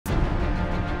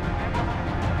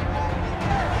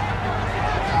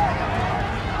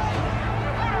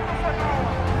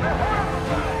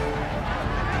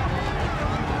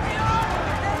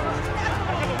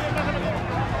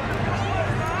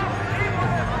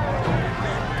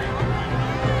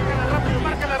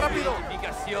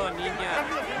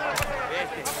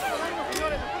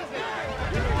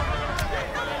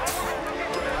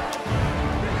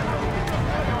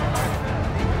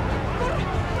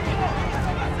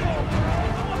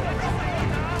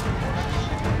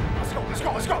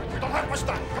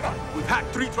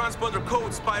3 transponder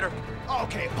codes, Spider.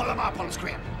 Okay, pull them up on the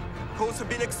screen. Codes have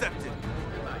been accepted.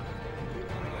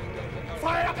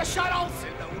 Fire up the shuttles!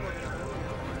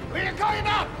 We're going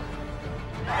up!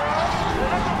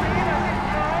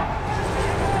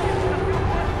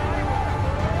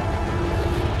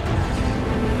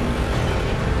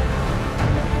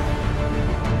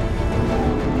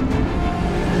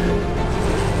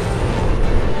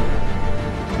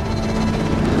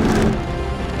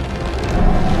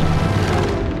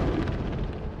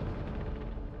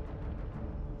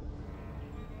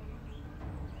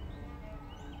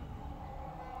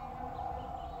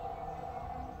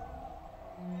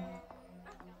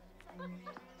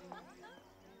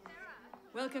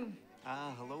 Welcome.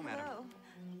 Hello, madam. Hello.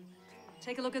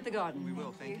 Take a look at the garden. We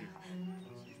will, thank you.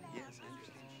 Yes,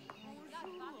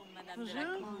 I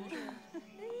understand. Bonjour.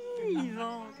 Hey,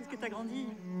 Yvan, qu'est-ce que t'as grandi?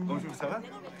 Bonjour, ça va?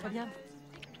 Très bien.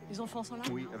 Les enfants sont là?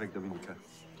 Oui, avec Dominica.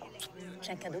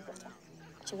 J'ai un cadeau pour toi.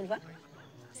 Tu veux le voir?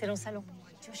 C'est dans le salon.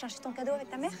 Tu veux chercher ton cadeau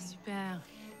avec ta mère? Super.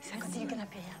 C'est à côté du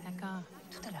canapé. D'accord.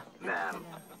 Tout à l'heure. Ma'am,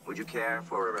 would you care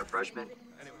for a refreshment?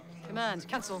 Command,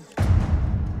 cancel.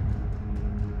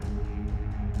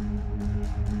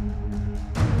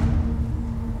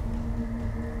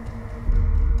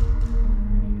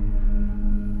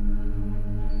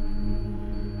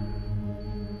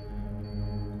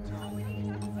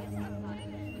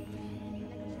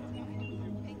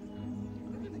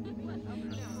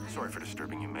 Sorry for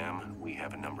disturbing you, ma'am. We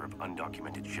have a number of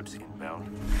undocumented ships inbound.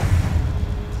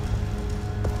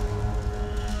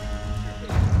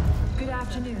 Good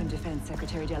afternoon, Defense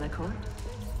Secretary Delacourt.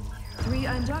 3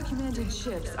 undocumented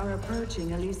ships are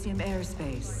approaching Elysium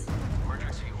airspace.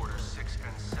 Emergency orders 6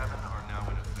 and 7 are now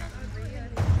in effect.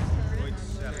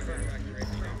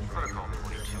 Protocol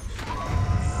 22.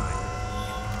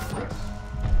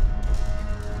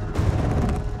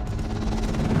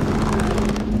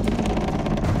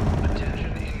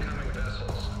 Attention incoming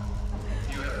vessels.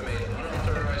 You have made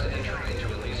unauthorized entry into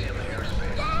Elysium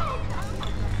airspace.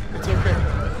 It's okay.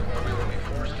 We will be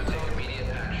forced to take immediate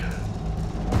action.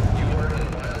 You are in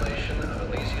violation of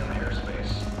Elysium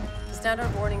airspace. The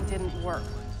standard warning didn't work.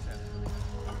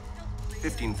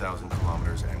 15,000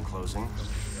 kilometers and closing.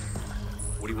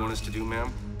 What do you want us to do,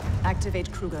 ma'am?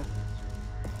 Activate Kruger.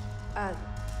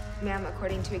 Ma'am,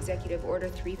 according to Executive Order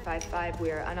 355, we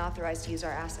are unauthorized to use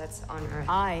our assets on Earth.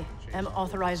 I am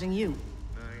authorizing you.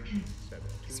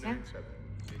 Yes, ma'am.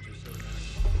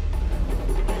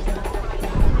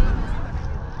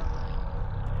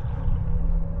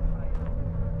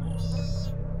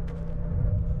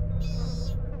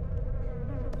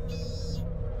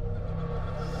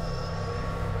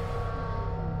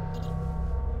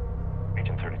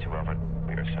 Agent 32, Robert.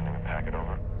 We are sending a packet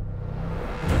over.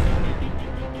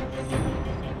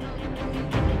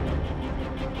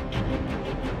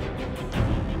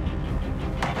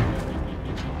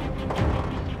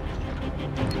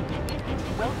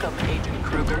 Welcome, Agent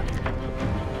Kruger.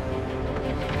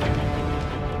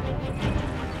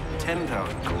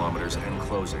 10,000 kilometers and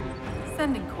closing.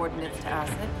 Sending coordinates to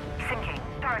asset. Syncing.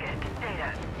 Target.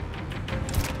 Data.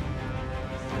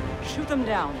 Shoot them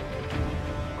down.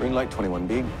 Green light,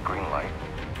 21B. Green light.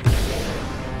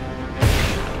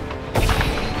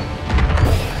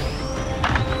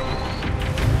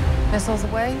 Missiles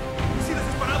away. Sí, las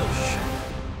disparados.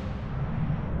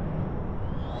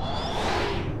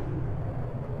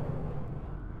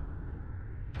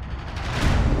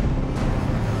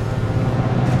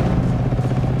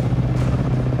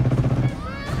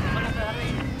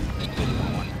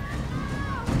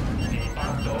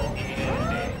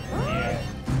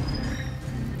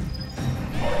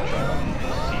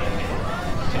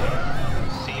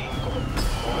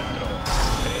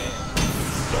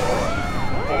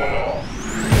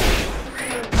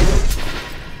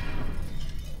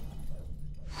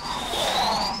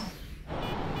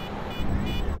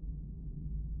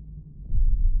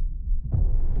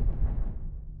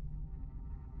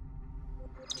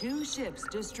 Two ships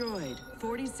destroyed.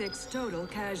 46 total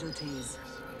casualties.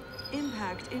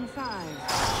 Impact in 5.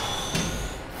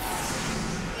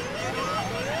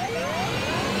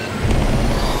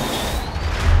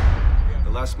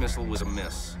 The last missile was a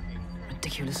miss.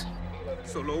 Ridiculous.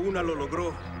 Solo una lo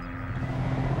logró.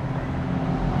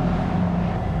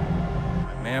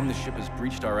 Ma'am, the ship has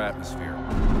breached our atmosphere.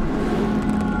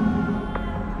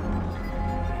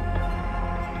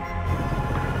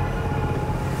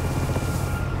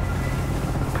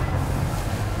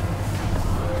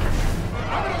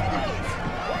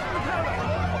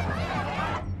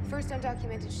 First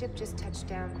undocumented ship just touched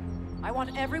down. I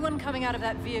want everyone coming out of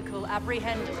that vehicle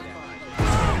apprehended.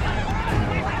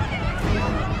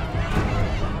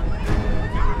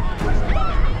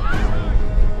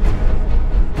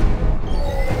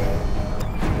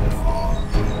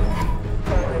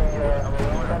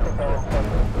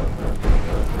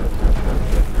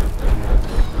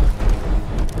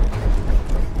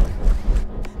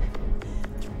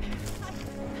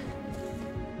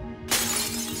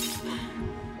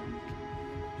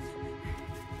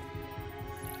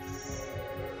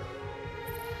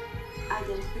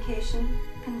 Identification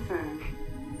confirmed.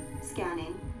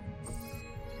 Scanning.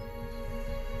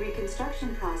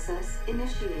 Reconstruction process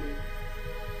initiated.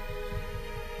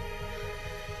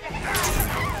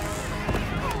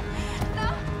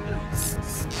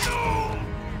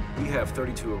 We have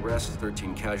 32 arrests,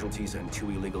 13 casualties, and 2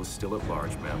 illegals still at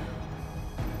large, ma'am.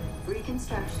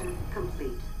 Reconstruction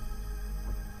complete.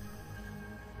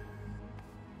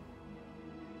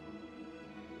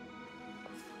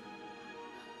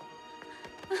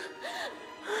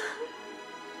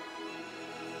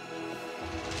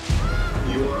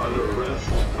 You are under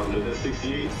arrest under the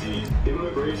 68C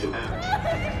Immigration Act.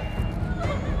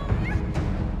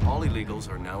 All illegals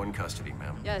are now in custody,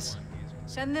 ma'am. Yes.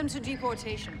 Send them to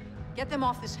deportation. Get them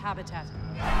off this habitat.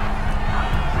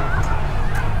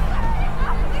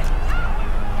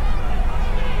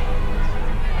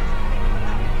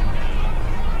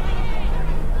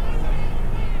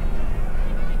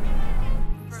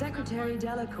 Secretary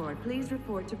Delacourt, please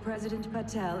report to President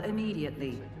Patel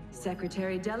immediately.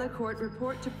 Secretary Delacourt,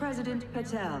 report to President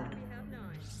Patel.